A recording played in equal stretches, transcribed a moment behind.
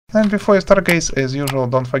And before you start, guys, as usual,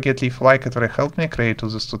 don't forget leave a like, it really helps me create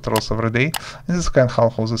these tutorials every day. In the second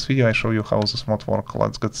half of this video I show you how this mod works.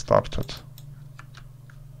 Let's get started.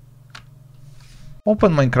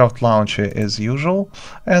 Open Minecraft Launcher as usual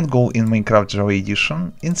and go in Minecraft Java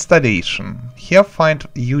Edition, Installation. Here find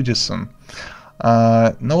Udisen.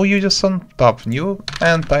 No Udisen, tap New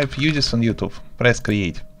and type Udisen YouTube. Press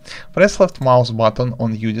Create. Press left mouse button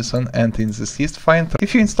on Udisen and in this list find.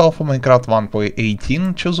 If you install for Minecraft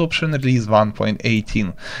 1.18, choose option Release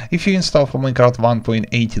 1.18. If you install for Minecraft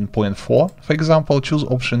 1.18.4, for example, choose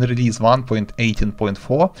option Release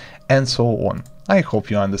 1.18.4 and so on. I hope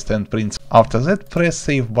you understand principle. After that, press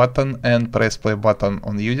Save button and press Play button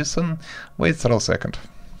on Udisen. Wait for a second.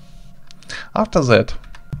 After that,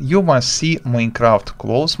 you must see Minecraft,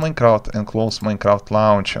 close Minecraft and close Minecraft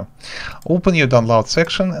Launcher. Open your download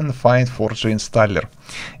section and find Forge installer.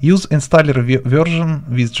 Use installer version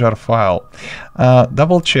with jar file.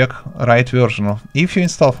 Double check right version. If you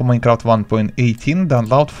install for Minecraft 1.18,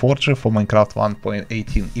 download Forge for Minecraft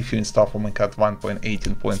 1.18. If you install for Minecraft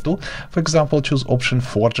 1.18.2, for example, choose option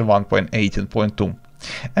Forge 1.18.2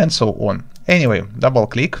 and so on. Anyway, double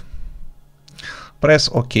click, press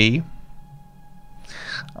OK.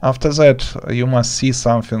 After that, you must see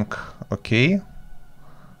something, okay,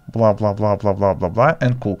 blah blah blah blah blah blah blah,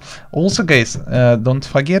 and cool. Also, guys, don't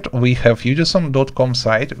forget we have udisen.com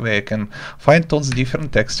site where you can find tons of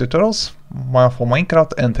different text tutorials for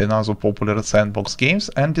Minecraft and another popular sandbox games,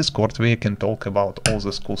 and Discord where you can talk about all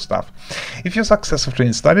this cool stuff. If you successfully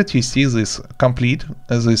install it, you see this complete,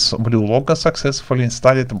 this blue logo successfully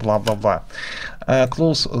installed, blah blah blah.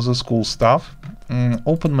 Close this cool stuff.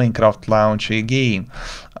 Open Minecraft Launcher again.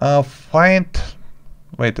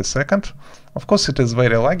 Wait a second. Of course it is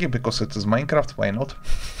very laggy because it is Minecraft, why not?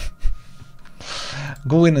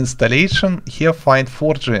 Go in installation, here find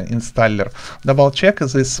Forge installer. Double check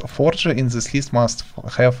this Forge in this list must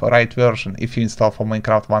have right version. If you install for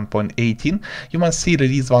Minecraft 1.18, you must see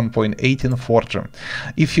Release 1.18 Forge.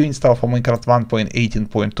 If you install for Minecraft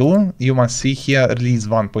 1.18.2, you must see here Release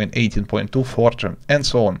 1.18.2 Forge, and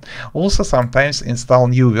so on. Also sometimes install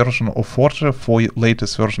new version of Forge for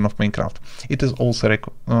latest version of Minecraft. It is also a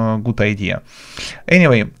good idea.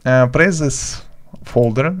 Anyway, press this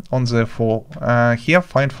folder on the here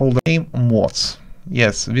find folder name mods.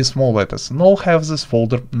 Yes, with small letters. No have this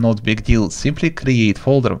folder, not big deal. Simply create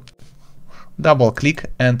folder. Double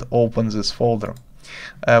click and open this folder.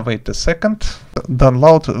 Wait a second.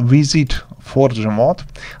 Download Visit Forge mod.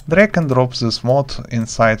 Drag and drop this mod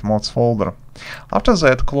inside mods folder. After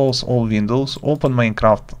that, close all windows. Open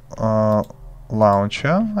Minecraft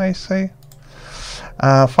launcher, I say.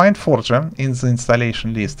 Find Forge in the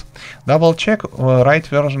installation list. Double check right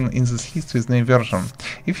version in this list with name version.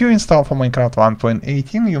 If you install for Minecraft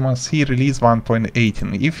 1.18, you must see Release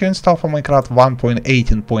 1.18. If you install for Minecraft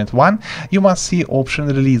 1.18.1, you must see option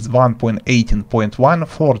Release 1.18.1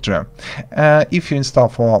 Forge. If you install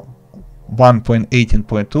for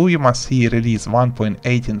 1.18.2, you must see Release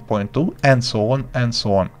 1.18.2 and so on and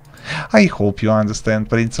so on. I hope you understand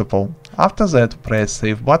principle. After that, press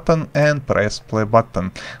Save button and press Play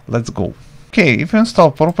button. Let's go. Okay, if you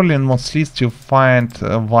install properly in mods list, you find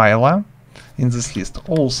Waila in this list.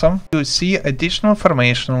 Also, you see additional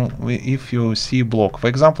information if you see block. For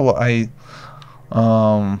example, I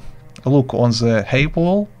look on the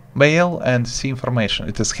HWYLA Bale and see information.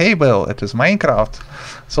 It is hey bale, it is Minecraft,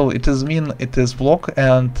 so it is mean it is block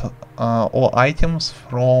and or items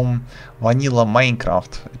from vanilla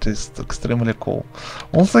Minecraft. It is extremely cool.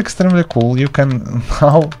 Also extremely cool, you can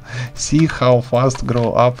now see how fast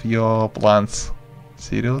grow up your plants.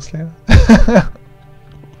 Seriously?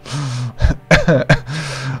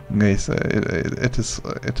 Guys, it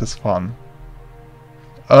is fun.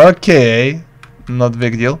 Okay, not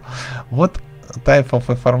big deal. What type of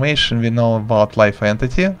information we know about live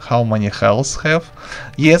entity, how many health have?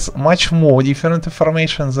 Yes, much more different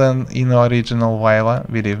information than in original Waila,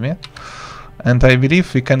 believe me. And I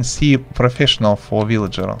believe we can see professional for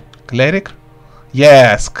villager. Cleric?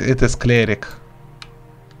 Yes, it is cleric.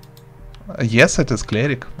 Yes, it is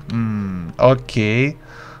cleric. Okay.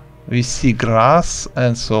 We see grass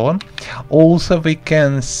and so on. Also we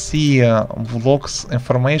can see blocks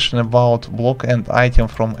information about block and item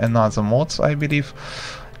from another mods, I believe,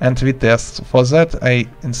 and we test. For that I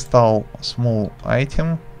install small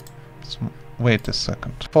item. Wait a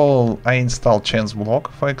second. I install chance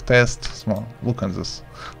block for a test. Small. Look at this.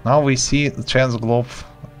 Now we see the chance globe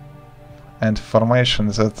and information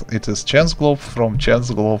that it is chance globe from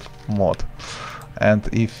chance globe mod. And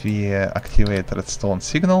if we activate redstone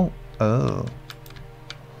signal, you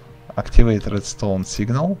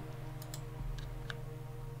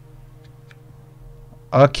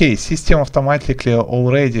Okay, system automatically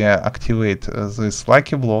already activate this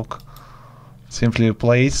lucky block. Simply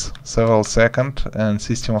place several seconds and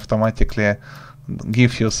system automatically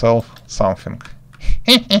give yourself something.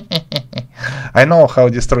 I know how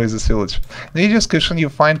to destroy this village. In the description you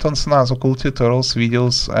find tons of other cool tutorials,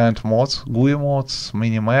 videos and mods, GUI mods,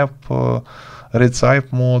 minimap,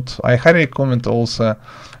 retype mod. I highly recommend also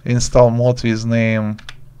install mod with name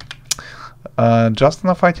just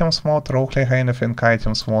enough items mod, roughly anything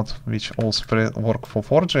items mod, which also work for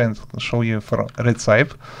Forge and show you for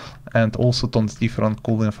retype, and also tons different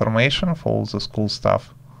cool information for all this cool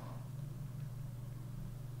stuff.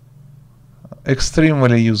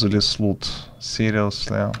 Extremely useless loot,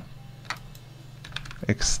 seriously.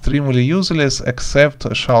 Extremely useless except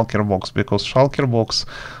shulker box, because shulker box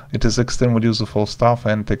it is extremely useful stuff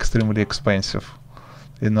and extremely expensive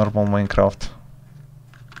in normal Minecraft.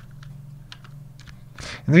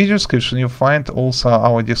 In the video description you find also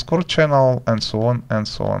our Discord channel and so on and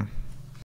so on.